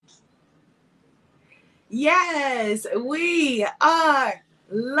Yes, we are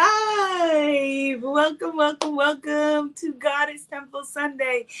live. Welcome, welcome, welcome to Goddess Temple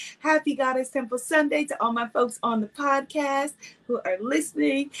Sunday. Happy Goddess Temple Sunday to all my folks on the podcast who are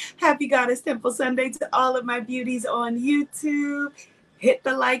listening. Happy Goddess Temple Sunday to all of my beauties on YouTube. Hit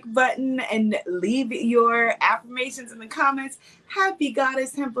the like button and leave your affirmations in the comments. Happy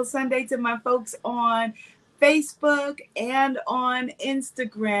Goddess Temple Sunday to my folks on Facebook and on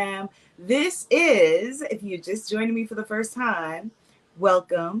Instagram. This is, if you're just joining me for the first time,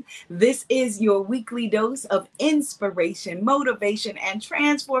 welcome. This is your weekly dose of inspiration, motivation, and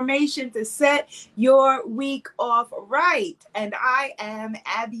transformation to set your week off right. And I am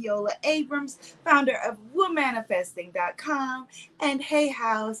Abiola Abrams, founder of womanifesting.com and Hay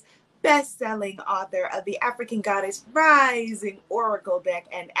House, best-selling author of the African Goddess Rising Oracle Deck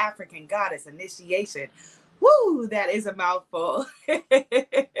and African Goddess Initiation. Woo, that is a mouthful.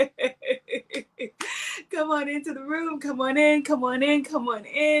 Come on into the room. Come on in, come on in, come on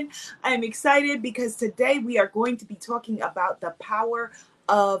in. I'm excited because today we are going to be talking about the power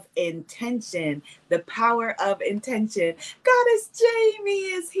of intention. The power of intention. Goddess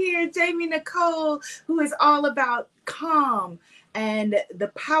Jamie is here. Jamie Nicole, who is all about calm and the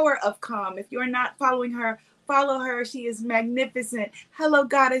power of calm. If you're not following her, follow her. She is magnificent. Hello,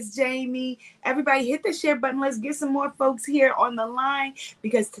 Goddess Jamie. Everybody hit the share button. Let's get some more folks here on the line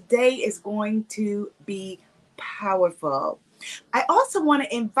because today is going to be powerful. I also want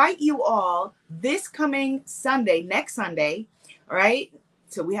to invite you all this coming Sunday, next Sunday, all right?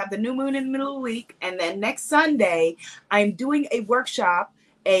 So we have the new moon in the middle of the week. And then next Sunday, I'm doing a workshop,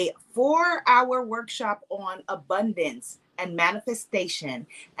 a 4-hour workshop on abundance and manifestation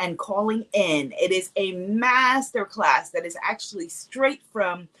and calling in. It is a master class that is actually straight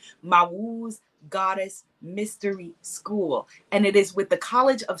from Mawu's Goddess Mystery School. And it is with the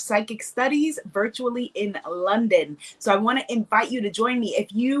College of Psychic Studies virtually in London. So I want to invite you to join me.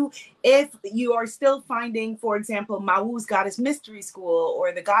 If you are still finding, for example, Mawu's Goddess Mystery School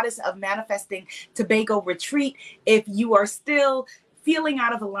or the Goddess of Manifesting Tobago Retreat, if you are still feeling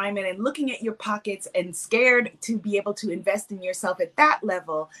out of alignment and looking at your pockets and scared to be able to invest in yourself at that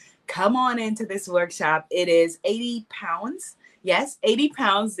level, come on into this workshop. It is 80 pounds. Yes, 80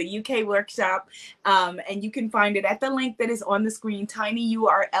 pounds, the UK workshop. And you can find it at the link that is on the screen,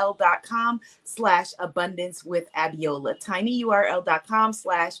 tinyurl.com/abundance with Abiola.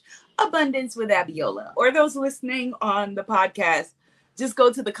 tinyurl.com/abundance with Abiola. Or those listening on the podcast, just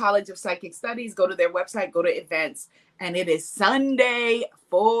go to the College of Psychic Studies, go to their website, go to events, and it is Sunday,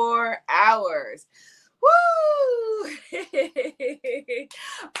 4 hours. Woo!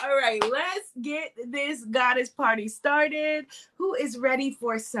 All right, let's get this goddess party started. Who is ready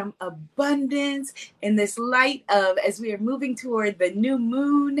for some abundance in this light of, as we are moving toward the new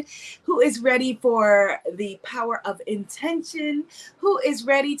moon? Who is ready for the power of intention? Who is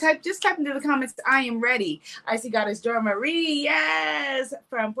ready? Just type into the comments, I am ready. I see Goddess Dora Marie, yes,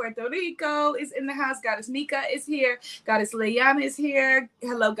 from Puerto Rico is in the house. Goddess Nika is here. Goddess Leanna is here.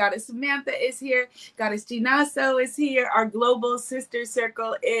 Hello, Goddess Samantha is here. Goddess Ginaso is here. Our global sister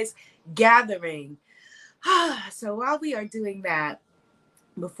circle is gathering. So while we are doing that,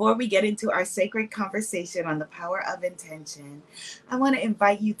 before we get into our sacred conversation on the power of intention, I want to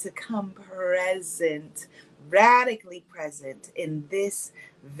invite you to come present, radically present in this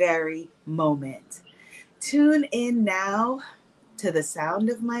very moment. Tune in now to the sound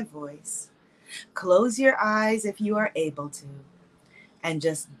of my voice. Close your eyes if you are able to, and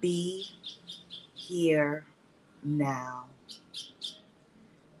just be here now.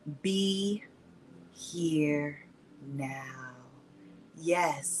 Be here now.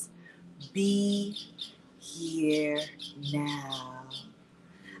 Yes, be here now.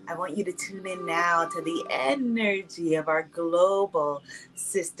 I want you to tune in now to the energy of our global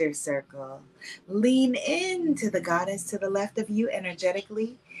sister circle. Lean into the goddess to the left of you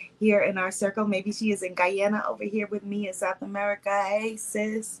energetically here in our circle. Maybe she is in Guyana over here with me in South America. Hey,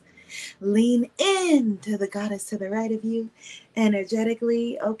 sis. Lean into the goddess to the right of you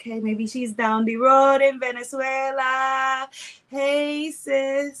energetically. Okay, maybe she's down the road in Venezuela. Hey,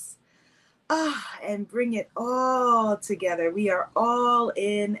 sis. And bring it all together. We are all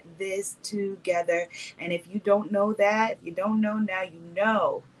in this together. And if you don't know that, you don't know now, you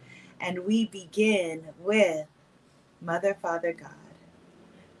know. And we begin with Mother, Father, God.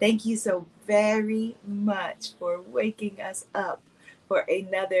 Thank you so very much for waking us up for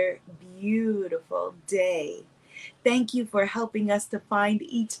another beautiful day. Thank you for helping us to find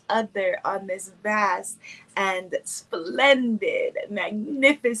each other on this vast and splendid,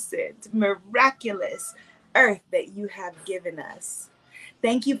 magnificent, miraculous earth that you have given us.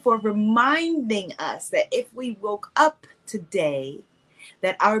 Thank you for reminding us that if we woke up today,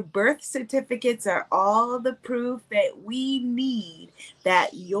 that our birth certificates are all the proof that we need,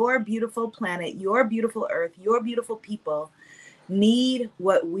 that your beautiful planet, your beautiful earth, your beautiful people need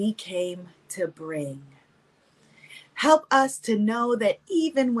what we came to bring. Help us to know that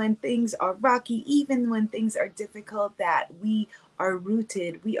even when things are rocky, even when things are difficult, that we are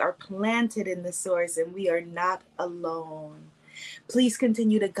rooted, we are planted in the source, and we are not alone. Please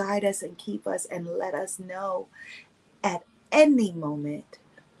continue to guide us and keep us, and let us know at any moment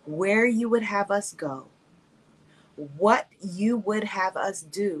where you would have us go, what you would have us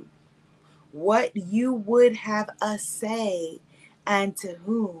do, what you would have us say, and to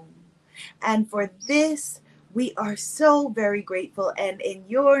whom. And for this, we are so very grateful. And in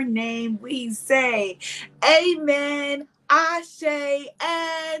your name, we say, Amen. Ashe,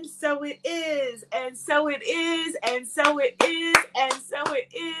 and so it is, and so it is, and so it is, and so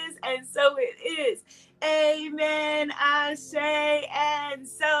it is, and so it is. Amen. Ashe, and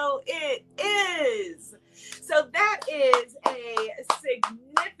so it is. So that is a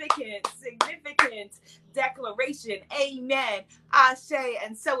significant declaration. Amen. Ashe,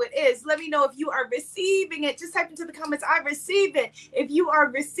 and so it is. Let me know if you are receiving it. Just type into the comments, I receive it. If you are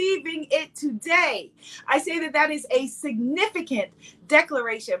receiving it today, I say that that is a significant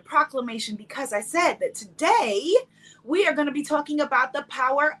declaration, proclamation, because I said that today we are going to be talking about the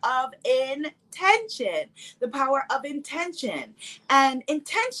power of intention. The power of intention. And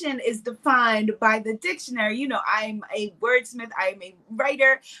intention is defined by the dictionary. You know, I'm a wordsmith, I'm a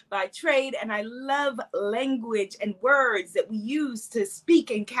writer by trade, and I love language and words that we use to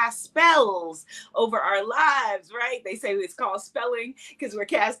speak and cast spells over our lives, right? They say it's called spelling because we're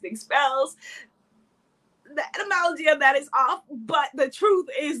casting spells. The etymology of that is off, but the truth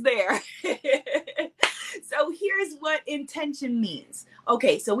is there. So here's what intention means.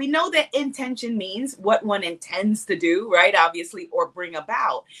 Okay, so we know that intention means what one intends to do, right? Obviously, or bring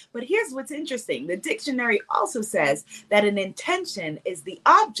about. But here's what's interesting. The dictionary also says that an intention is the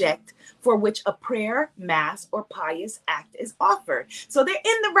object for which a prayer, mass, or pious act is offered. So they're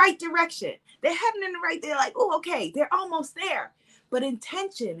in the right direction. They're heading in the right, they're like, oh, okay, they're almost there. But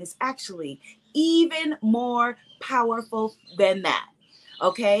intention is actually even more powerful than that.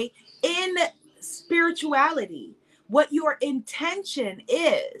 Okay? In spirituality, what your intention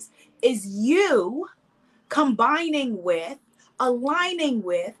is you combining with, aligning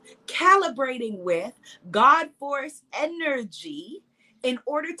with, calibrating with God force energy in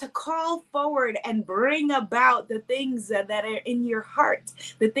order to call forward and bring about the things that are in your heart,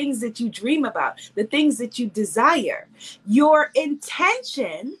 the things that you dream about, the things that you desire. Your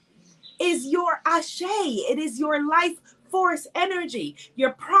intention is your ashe. It is your life force energy,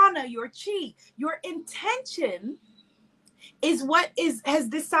 your prana, your chi. Your intention is what has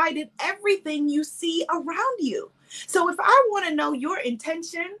decided everything you see around you. So if I want to know your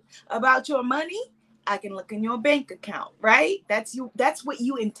intention about your money, I can look in your bank account, right? That's you. That's what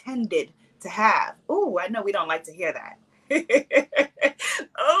you intended to have. Oh, I know we don't like to hear that.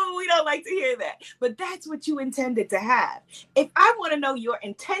 Oh, we don't like to hear that. But that's what you intended to have. If I want to know your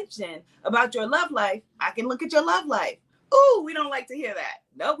intention about your love life, I can look at your love life. Oh, we don't like to hear that.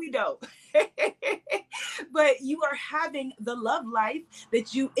 No, we don't. But you are having the love life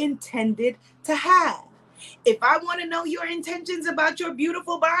that you intended to have. If I want to know your intentions about your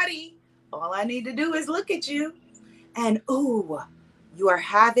beautiful body, all I need to do is look at you. And oh, you are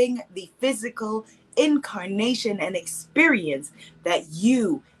having the physical incarnation and experience that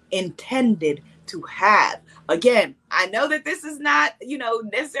you intended to have. Again, I know that this is not,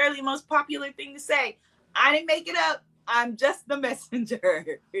 necessarily the most popular thing to say. I didn't make it up. I'm just the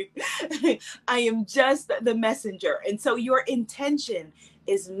messenger. I am just the messenger. And so your intention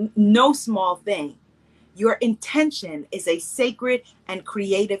is no small thing. Your intention is a sacred and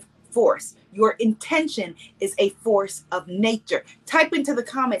creative force. Your intention is a force of nature. Type into the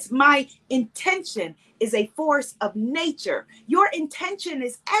comments, my intention is a force of nature. Your intention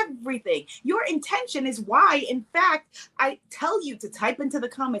is everything. Your intention is why, in fact, I tell you to type into the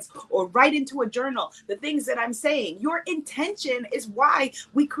comments or write into a journal the things that I'm saying. Your intention is why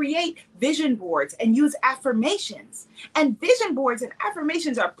we create vision boards and use affirmations. And vision boards and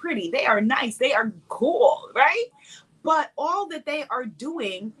affirmations are pretty. They are nice. They are cool, right? But all that they are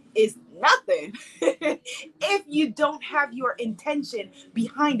doing is nothing if you don't have your intention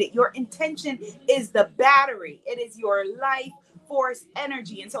behind it. Your intention is the battery. It is your life force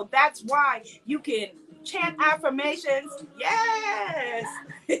energy. And so that's why you can chant affirmations. Yes.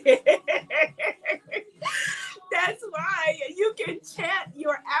 That's why you can chant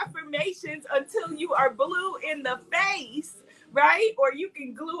your affirmations until you are blue in the face. right? Or you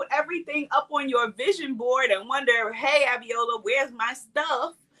can glue everything up on your vision board and wonder, hey, Abiola, where's my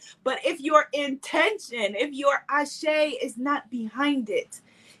stuff? But if your intention, if your ashe is not behind it,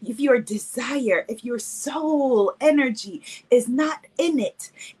 if your desire, if your soul energy is not in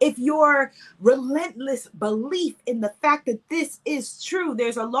it, if your relentless belief in the fact that this is true,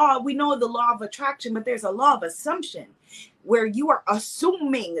 there's a law, we know the law of attraction, but there's a law of assumption where you are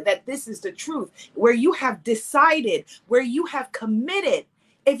assuming that this is the truth, where you have decided, where you have committed.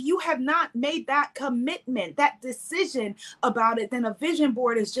 If you have not made that commitment, that decision about it, then a vision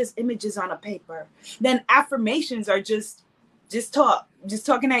board is just images on a paper. Then affirmations are just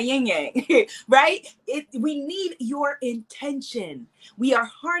talking that yin yang, right? We need your intention. We are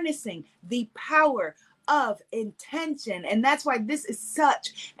harnessing the power of intention. And that's why this is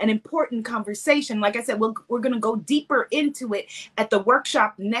such an important conversation. Like I said, we're going to go deeper into it at the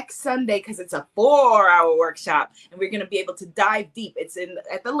workshop next Sunday, because it's a 4-hour workshop and we're going to be able to dive deep. It's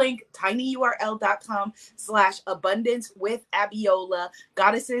at the link, tinyurl.com/abundance with Abiola.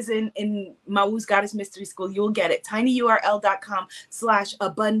 Goddesses in Mau's Goddess Mystery School. You'll get it.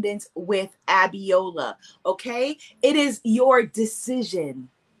 tinyurl.com/abundance with Abiola. Okay. It is your decision.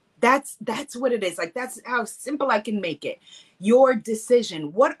 That's what it is. Like, that's how simple I can make it. Your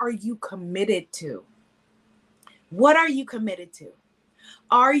decision. What are you committed to? What are you committed to?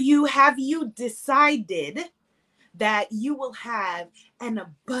 Have you decided that you will have an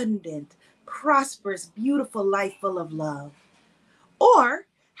abundant, prosperous, beautiful life full of love? Or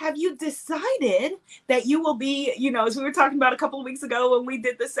have you decided that you will be, as we were talking about a couple of weeks ago when we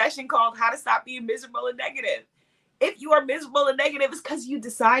did the session called How to Stop Being Miserable and Negative? If you are miserable and negative, it's because you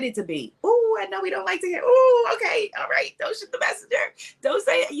decided to be. Ooh, I know we don't like to hear. Ooh, okay, all right. Don't shoot the messenger. Don't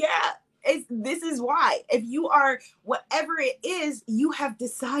say it. Yeah, this is why. If you are whatever it is, you have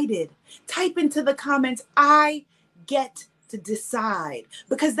decided. Type into the comments, I get to decide,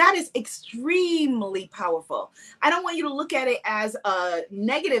 because that is extremely powerful. I don't want you to look at it as a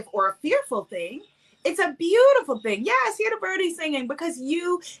negative or a fearful thing. It's a beautiful thing. Yes, hear the birdies singing, because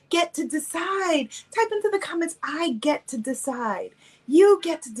you get to decide. Type into the comments, I get to decide. You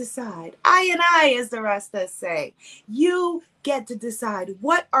get to decide. I, as the Rastas say. You get to decide.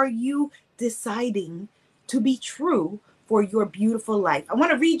 What are you deciding to be true for your beautiful life? I want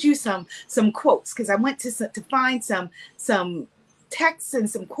to read you some quotes, because I went to find some texts and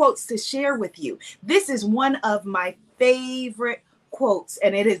some quotes to share with you. This is one of my favorite quotes,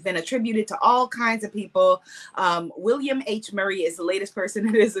 and it has been attributed to all kinds of people. William H. Murray is the latest person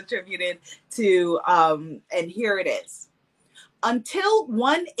it is attributed to, and here it is. Until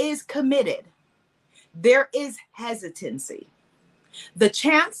one is committed, there is hesitancy, the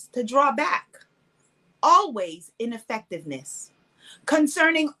chance to draw back, always ineffectiveness.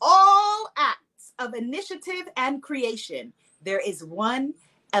 Concerning all acts of initiative and creation, there is one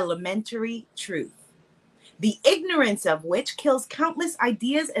elementary truth, the ignorance of which kills countless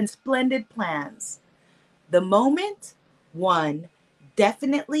ideas and splendid plans. The moment one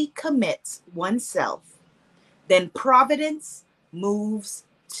definitely commits oneself, then providence moves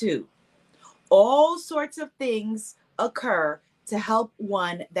too. All sorts of things occur to help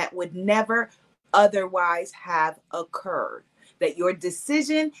one that would never otherwise have occurred. That your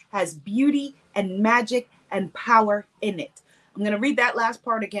decision has beauty and magic and power in it. I'm going to read that last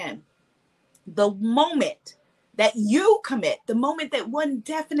part again. The moment that you commit, the moment that one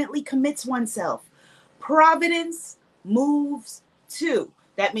definitely commits oneself, providence moves too.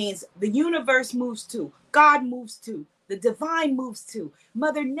 That means the universe moves too. God moves too. The divine moves too.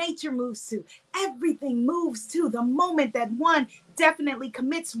 Mother Nature moves too. Everything moves too. The moment that one definitely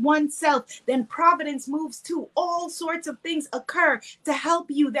commits oneself, then providence moves too. All sorts of things occur to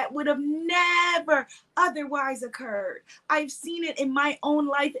help you that would have never otherwise occurred. I've seen it in my own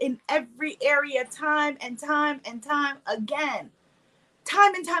life in every area, time and time and time again.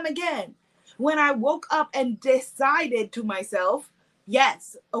 Time and time again. When I woke up and decided to myself,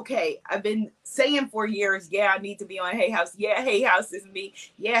 yes, okay, I've been saying for years, yeah, I need to be on Hay House. Yeah, Hay House is me.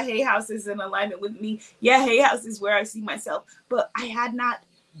 Yeah, Hay House is in alignment with me. Yeah, Hay House is where I see myself. But I had not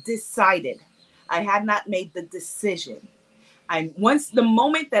decided. I had not made the decision. Once the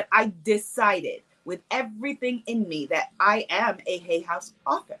moment that I decided with everything in me that I am a Hay House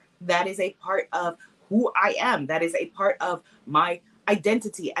author, that is a part of who I am. That is a part of my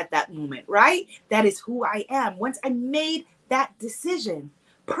identity at that moment, right? That is who I am. Once I made that decision,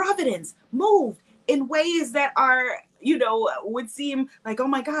 providence moved in ways that are, would seem like, oh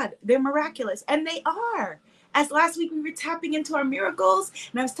my God, they're miraculous. And they are. As last week we were tapping into our miracles,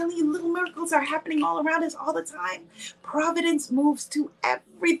 and I was telling you little miracles are happening all around us all the time. Providence moves too.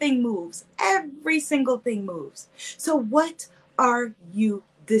 Everything moves. Every single thing moves. So what are you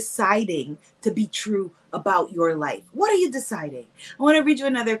deciding to be true about your life? What are you deciding? I want to read you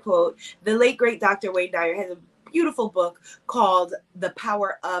another quote. The late, great Dr. Wayne Dyer has a beautiful book called The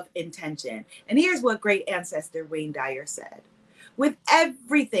Power of Intention. And here's what great ancestor Wayne Dyer said. With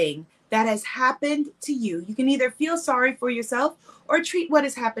everything that has happened to you, you can either feel sorry for yourself or treat what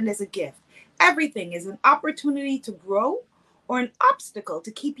has happened as a gift. Everything is an opportunity to grow or an obstacle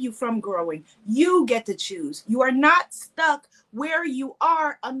to keep you from growing. You get to choose. You are not stuck where you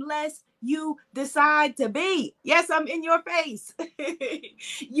are unless you decide to be. Yes, I'm in your face.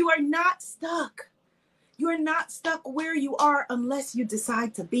 You are not stuck. You are not stuck where you are unless you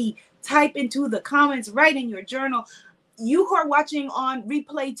decide to be. Type into the comments, write in your journal. You who are watching on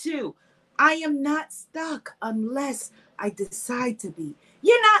replay too, I am not stuck unless I decide to be.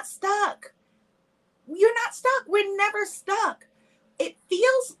 You're not stuck. You're not stuck. We're never stuck. It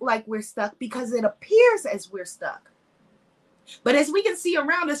feels like we're stuck because it appears as we're stuck. But as we can see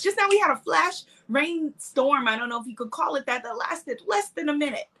around us, just now we had a flash rainstorm. I don't know if you could call it that lasted less than a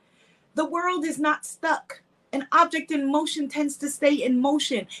minute. The world is not stuck. An object in motion tends to stay in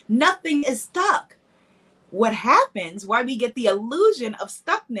motion. Nothing is stuck. What happens, why we get the illusion of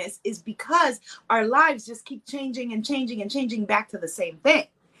stuckness, is because our lives just keep changing and changing and changing back to the same thing.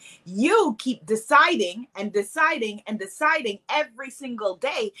 You keep deciding and deciding and deciding every single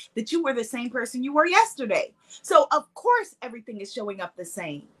day that you were the same person you were yesterday. So of course, everything is showing up the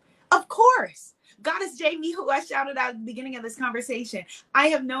same. Of course. Goddess Jamie, who I shouted out at the beginning of this conversation, I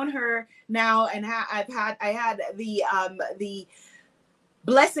have known her now, and I had the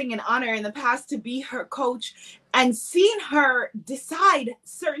blessing and honor in the past to be her coach, and seen her decide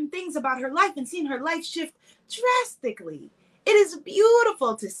certain things about her life and seen her life shift drastically. It is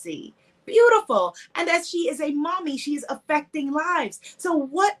beautiful to see. Beautiful. And as she is a mommy, she is affecting lives. So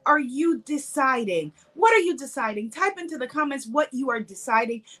what are you deciding? What are you deciding? Type into the comments what you are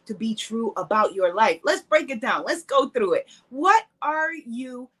deciding to be true about your life. Let's break it down. Let's go through it. What are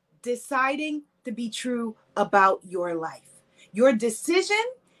you deciding to be true about your life? Your decision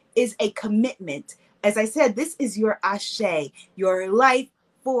is a commitment. As I said, this is your ashe, your life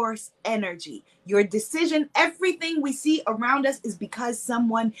force energy. Your decision, everything we see around us is because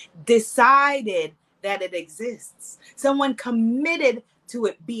someone decided that it exists. Someone committed to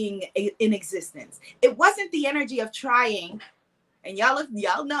it being in existence. It wasn't the energy of trying. And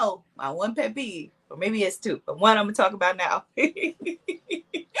y'all know my one pet peeve, or maybe it's two, but one I'm gonna talk about now.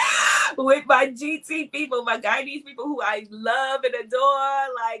 With my GT people, my Guyanese people who I love and adore,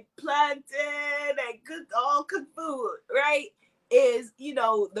 like plantain and cook food, right? Is,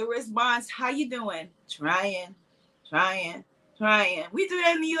 the response, how you doing? Trying. We do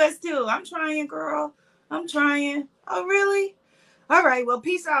that in the US too. I'm trying, girl. I'm trying. Oh, really? All right, well,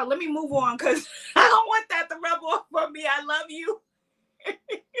 peace out. Let me move on because I don't want that to rub off on me. I love you. But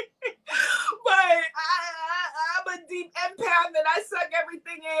I'm a deep empath and I suck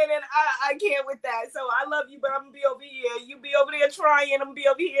everything in and I can't with that. So I love you, but I'm going to be over here. You be over there trying. I'm going to be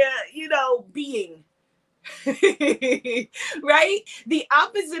over here, being. Right? The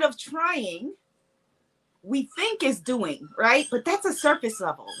opposite of trying, we think is doing, right? But that's a surface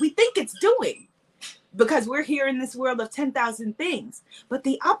level. We think it's doing because we're here in this world of 10,000 things. But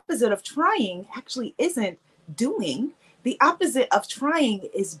the opposite of trying actually isn't doing. The opposite of trying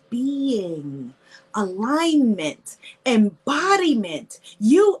is being, alignment, embodiment,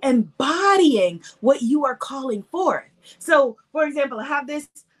 you embodying what you are calling forth. So, for example, I have this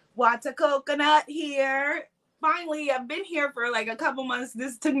water coconut here. Finally, I've been here for like a couple months.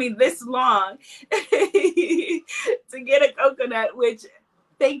 This took me this long to get a coconut, which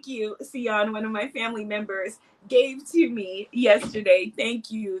thank you, Sion, one of my family members, gave to me yesterday.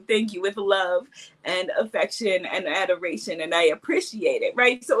 Thank you with love and affection and adoration, and I appreciate it,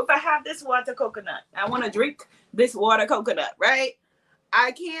 right? So if I have this water coconut, I want to drink this water coconut, right?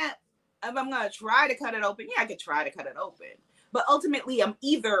 I can't, if I'm going to try to cut it open, I could try to cut it open. But ultimately, I'm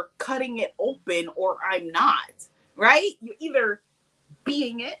either cutting it open or I'm not, right? You're either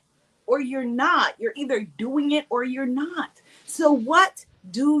being it or you're not. You're either doing it or you're not. So what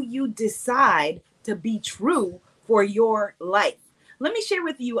do you decide to be true for your life? Let me share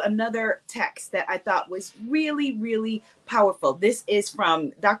with you another text that I thought was really, really powerful. This is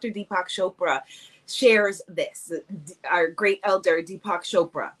from Dr. Deepak Chopra. Shares this, our great elder Deepak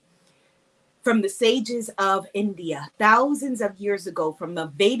Chopra. From the sages of India, thousands of years ago, from the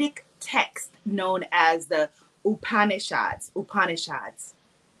Vedic text known as the Upanishads.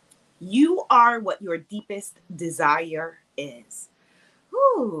 You are what your deepest desire is.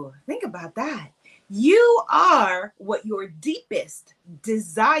 Ooh, think about that. You are what your deepest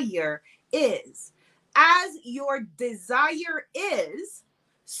desire is. As your desire is,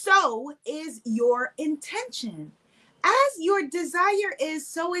 so is your intention. As your desire is,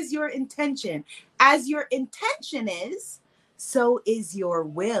 so is your intention. As your intention is, so is your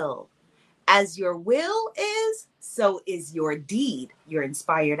will. As your will is, so is your deed, your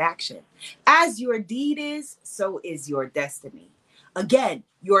inspired action. As your deed is, so is your destiny. Again,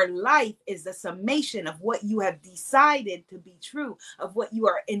 your life is the summation of what you have decided to be true, of what you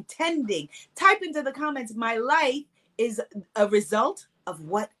are intending. Type into the comments, my life is a result of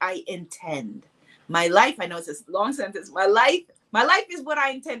what I intend. My life, I know it's a long sentence, my life is what I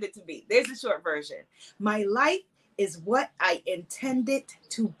intended to be. There's a short version. My life is what I intended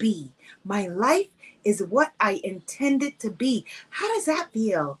to be. My life is what I intended to be. How does that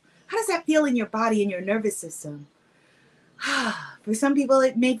feel? How does that feel in your body and your nervous system? For some people,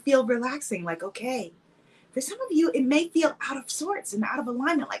 it may feel relaxing, like, okay. For some of you, it may feel out of sorts and out of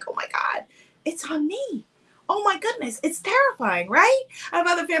alignment, like, oh my God, it's on me. Oh my goodness, it's terrifying, right? I have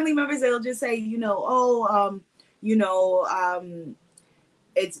other family members that'll just say,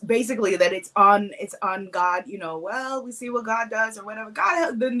 it's basically that it's on God, well, we see what God does or whatever.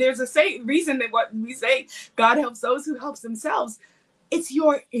 Then there's a reason that what we say, God helps those who helps themselves. It's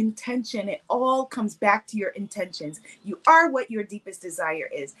your intention. It all comes back to your intentions. You are what your deepest desire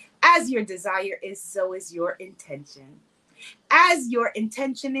is. As your desire is, so is your intention. As your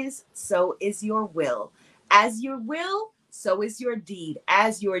intention is, so is your will. As your will, so is your deed.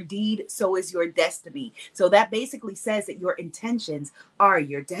 As your deed, so is your destiny. So that basically says that your intentions are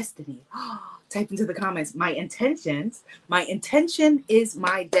your destiny. Type into the comments, my intention is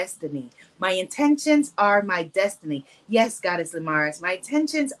my destiny. My intentions are my destiny. Yes, Goddess Lamaris, my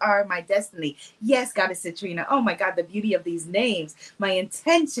intentions are my destiny. Yes, Goddess Citrina. Oh my God, the beauty of these names. My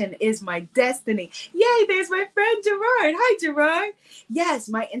intention is my destiny. Yay, there's my friend Gerard. Hi, Gerard. Yes,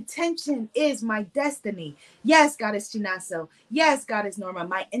 my intention is my destiny. Yes, Goddess Chinaso. Yes, Goddess Norma.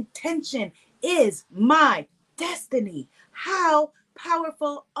 My intention is my destiny. How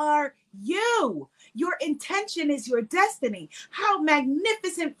powerful are you? Your intention is your destiny. How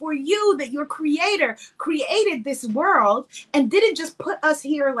magnificent for you that your creator created this world and didn't just put us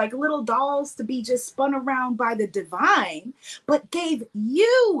here like little dolls to be just spun around by the divine, but gave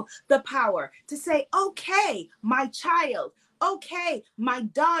you the power to say, okay, my child, okay, my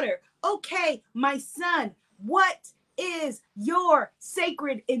daughter, okay, my son, what is your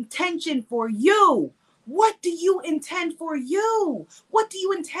sacred intention for you? What do you intend for you? What do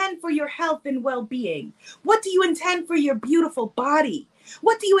you intend for your health and well-being? What do you intend for your beautiful body?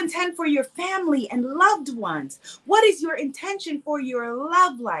 What do you intend for your family and loved ones? What is your intention for your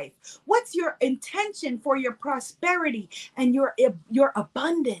love life? What's your intention for your prosperity and your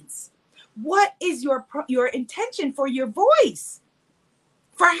abundance? What is your intention for your voice?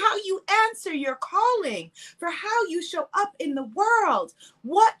 For how you answer your calling, for how you show up in the world.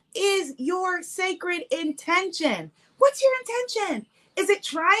 What is your sacred intention? What's your intention? Is it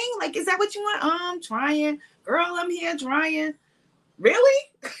trying? Like, is that what you want? I'm trying. Girl, I'm here trying. Really?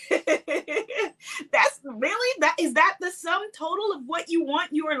 Is that the sum total of what you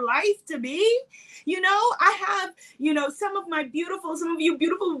want your life to be? I have, some of you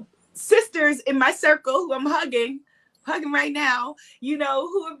beautiful sisters in my circle who I'm hugging right now,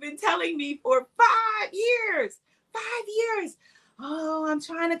 who have been telling me for 5 years, oh, I'm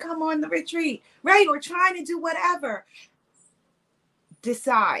trying to come on the retreat, right? Or trying to do whatever.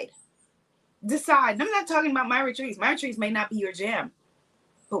 Decide. I'm not talking about my retreats. My retreats may not be your jam,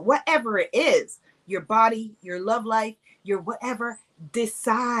 but whatever it is, your body, your love life, your whatever,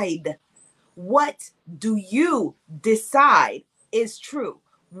 decide. What do you decide is true?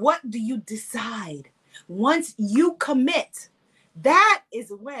 What do you decide? Once you commit, that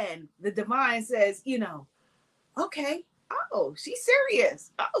is when the divine says, okay, oh, she's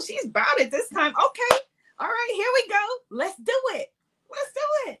serious. Oh, she's about it this time. Okay, all right, here we go. Let's do it.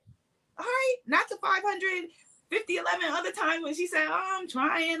 All right, not the 511 other times when she said, oh, I'm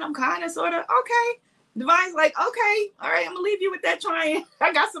trying, I'm kind of, sort of, okay. Divine's like, okay, all right, I'm gonna leave you with that trying.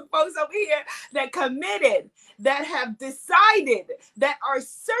 I got some folks over here that committed, that have decided, that are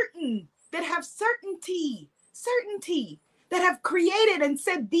certain, that have certainty, that have created and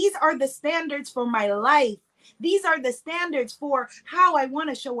said, these are the standards for my life. These are the standards for how I want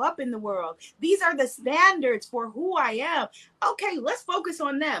to show up in the world. These are the standards for who I am. Okay, let's focus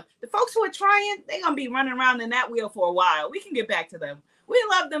on them. The folks who are trying, they're going to be running around in that wheel for a while. We can get back to them. We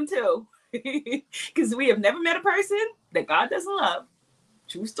love them too. Because we have never met a person that God doesn't love.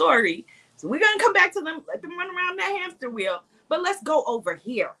 True story. So we're going to come back to them, let them run around that hamster wheel. But let's go over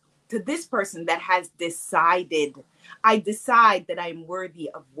here to this person that has decided. I decide that I'm worthy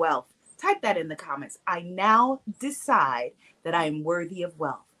of wealth. Type that in the comments. I now decide that I am worthy of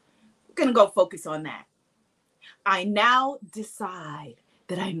wealth. We're going to go focus on that. I now decide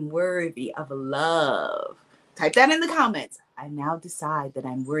that I'm worthy of love. Type that in the comments. I now decide that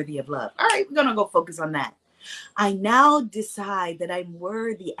I'm worthy of love. All right, we're going to go focus on that. I now decide that I'm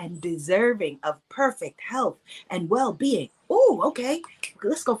worthy and deserving of perfect health and well-being. Oh, okay.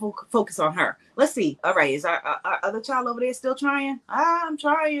 Let's go focus on her. Let's see. All right. Is our other child over there still trying? I'm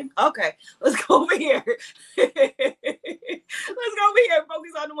trying. Okay. Let's go over here. Let's go over here and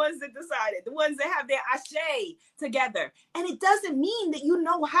focus on the ones that decided, the ones that have their ashe together. And it doesn't mean that you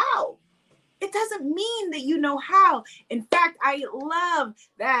know how. It doesn't mean that you know how. In fact, I love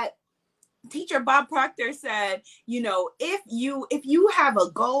that Teacher Bob Proctor said, if you have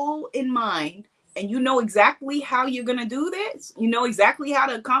a goal in mind and you know exactly how you're going to do this, you know exactly how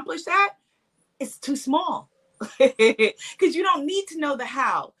to accomplish that, it's too small. Because you don't need to know the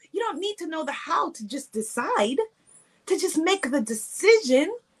how. You don't need to know the how to just decide, to just make the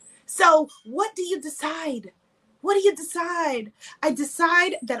decision. So what do you decide? What do you decide? I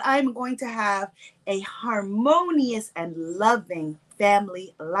decide that I'm going to have a harmonious and loving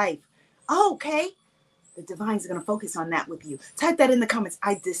family life. Oh, okay. The Divines are going to focus on that with you. Type that in the comments.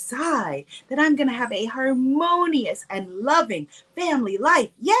 I decide that I'm going to have a harmonious and loving family life.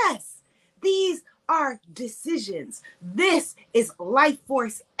 Yes, these are decisions. This is life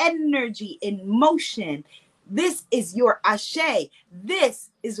force energy in motion. This is your ashe.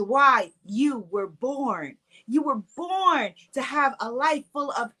 This is why you were born. You were born to have a life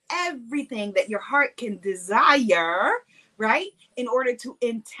full of everything that your heart can desire, right? In order to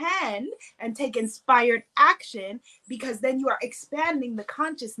intend and take inspired action, because then you are expanding the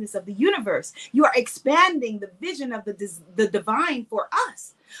consciousness of the universe. You are expanding the vision of the divine for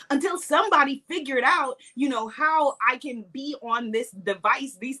us. Until somebody figured out, how I can be on this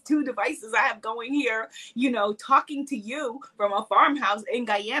device, these two devices I have going here, talking to you from a farmhouse in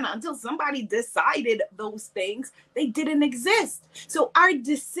Guyana. Until somebody decided those things, they didn't exist. So our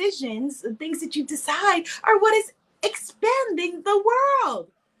decisions, the things that you decide, are what is expanding the world.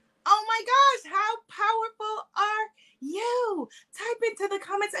 Oh my gosh, how powerful are you? Type into the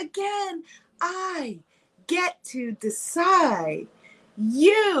comments again. I get to decide.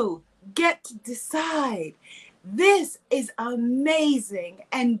 You get to decide. This is amazing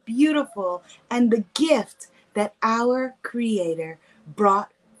and beautiful, and the gift that our Creator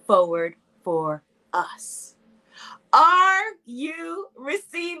brought forward for us. Are you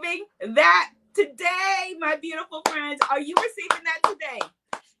receiving that today, my beautiful friends? Are you receiving that today?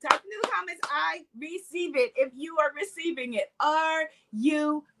 Type in the comments, I receive it. If you are receiving it, are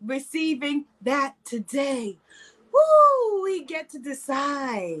you receiving that today? Woo, we get to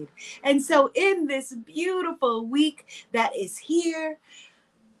decide. And so in this beautiful week that is here,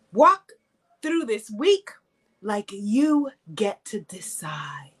 walk through this week like you get to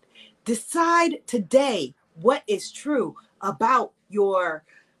decide. Decide today what is true about your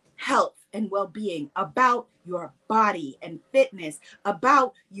health and well-being, about your body and fitness,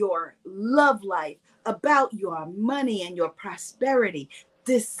 about your love life, about your money and your prosperity.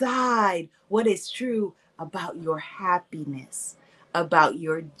 Decide what is true about your happiness, about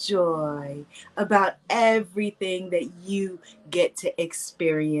your joy, about everything that you get to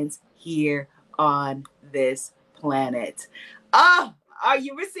experience here on this planet. Oh, are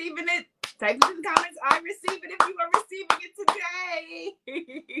you receiving it? Type it in the comments. I receive it if you are receiving it today.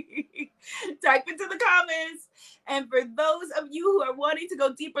 Type into the comments. And for those of you who are wanting to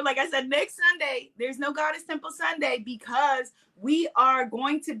go deeper, like I said, next Sunday, there's no Goddess Temple Sunday, because we are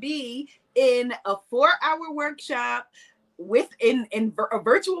going to be in a 4-hour workshop in a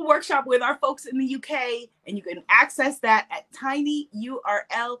virtual workshop with our folks in the UK. And you can access that at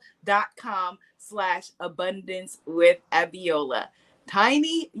tinyurl.com/abundance with Abiola.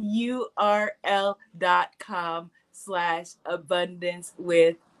 tinyurl.com/abundance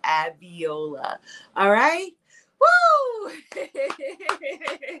with Abiola. All right. Woo!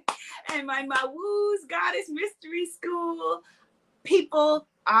 And my Mawoo's Goddess Mystery School people,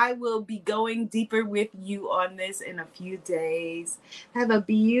 I will be going deeper with you on this in a few days. Have a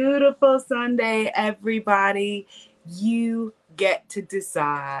beautiful Sunday, everybody. You get to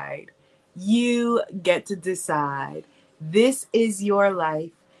decide. You get to decide. This is your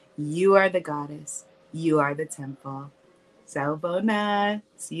life. You are the goddess. You are the temple. Salvona.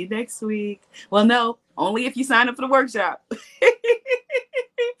 See you next week. Well, no, only if you sign up for the workshop.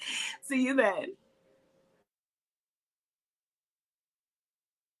 See you then.